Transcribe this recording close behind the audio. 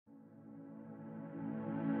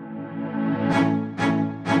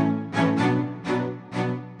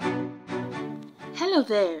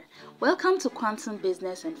Hello there! Welcome to Quantum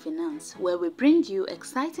Business and Finance, where we bring you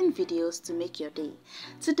exciting videos to make your day.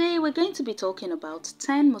 Today we're going to be talking about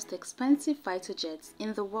 10 most expensive fighter jets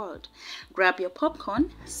in the world. Grab your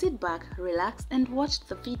popcorn, sit back, relax and watch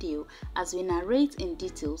the video as we narrate in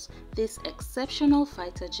details these exceptional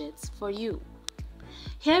fighter jets for you.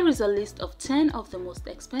 Here is a list of 10 of the most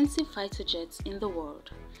expensive fighter jets in the world,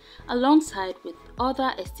 alongside with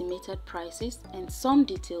other estimated prices and some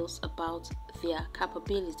details about their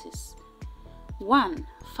capabilities. 1.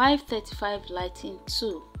 535 Lightning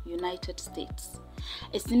II, United States.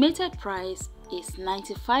 Estimated price is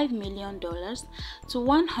 $95 million to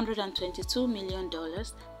 $122 million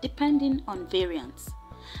depending on variants.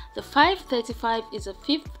 The 535 is a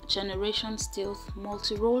 5th generation stealth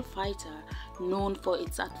multi-role fighter known for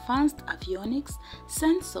its advanced avionics,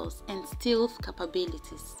 sensors and stealth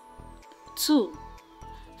capabilities. 2.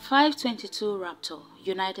 522 Raptor,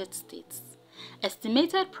 United States.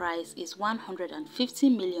 Estimated price is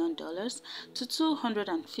 $150 million to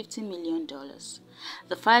 $250 million.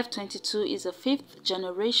 The 522 is a 5th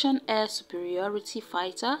generation air superiority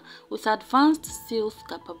fighter with advanced stealth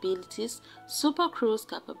capabilities, super cruise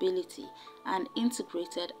capability, and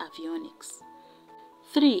integrated avionics.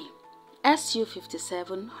 3.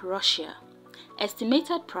 Su-57 Russia.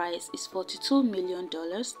 Estimated price is $42 million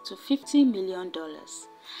to $50 million.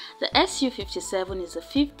 The Su-57 is a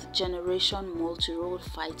 5th generation multi-role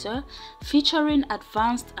fighter featuring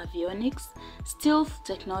advanced avionics, stealth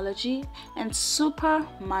technology, and super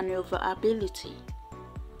maneuverability.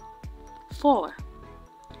 4.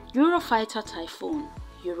 Eurofighter Typhoon,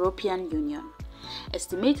 European Union.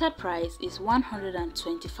 Estimated price is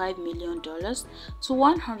 $125 million to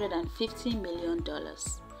 $150 million.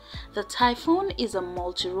 The Typhoon is a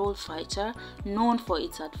multi-role fighter known for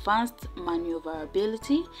its advanced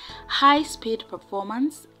maneuverability, high-speed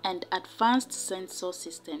performance, and advanced sensor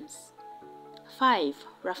systems. 5.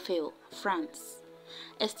 Rafale, France.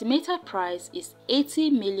 Estimated price is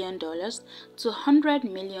 $80 million to $100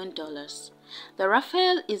 million. The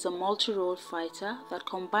Rafale is a multi-role fighter that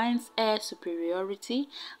combines air superiority,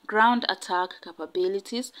 ground attack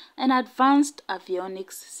capabilities, and advanced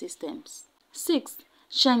avionics systems. 6.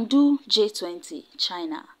 Chengdu J-20,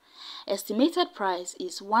 China. Estimated price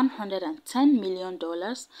is $110 million to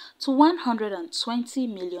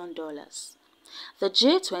 $120 million. The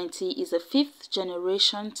J-20 is a 5th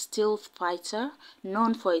generation stealth fighter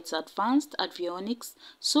known for its advanced avionics,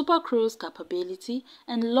 super cruise capability,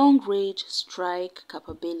 and long-range strike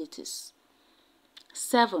capabilities.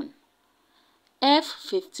 7.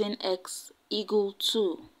 F-15X Eagle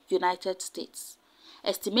II, United States.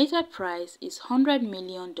 Estimated price is $100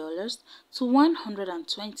 million to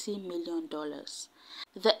 $120 million.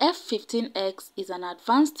 The F-15X is an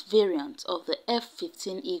advanced variant of the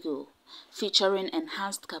F-15 Eagle, featuring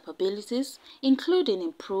enhanced capabilities, including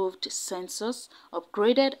improved sensors,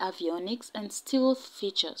 upgraded avionics, and stealth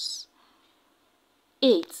features.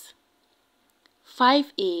 8.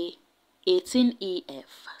 5A 18EF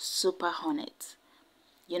Super Hornet,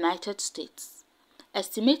 United States.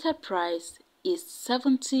 Estimated price is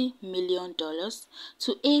 $70 million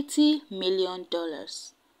to $80 million.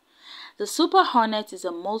 The Super Hornet is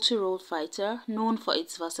a multi-role fighter known for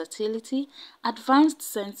its versatility, advanced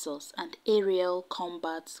sensors, and aerial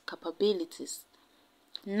combat capabilities.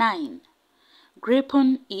 9.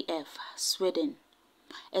 Gripen EF, Sweden.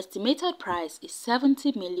 Estimated price is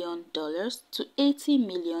 $70 million to $80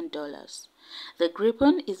 million. The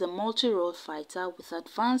Gripen is a multi-role fighter with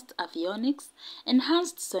advanced avionics,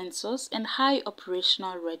 enhanced sensors, and high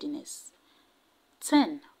operational readiness.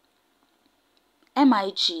 10.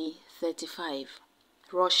 MiG-35,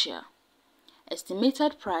 Russia.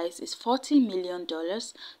 Estimated price is $40 million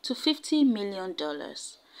to $50 million.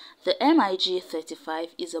 The MiG-35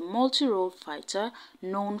 is a multi-role fighter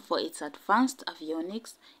known for its advanced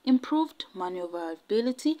avionics, improved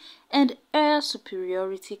maneuverability, and air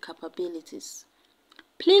superiority capabilities.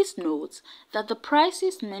 Please note that the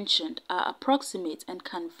prices mentioned are approximate and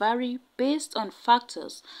can vary based on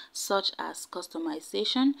factors such as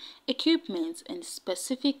customization, equipment, and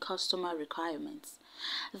specific customer requirements.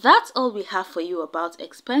 That's all we have for you about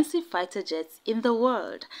expensive fighter jets in the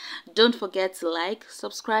world. Don't forget to like,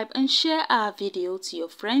 subscribe, and share our video to your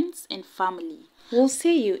friends and family. We'll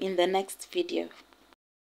see you in the next video.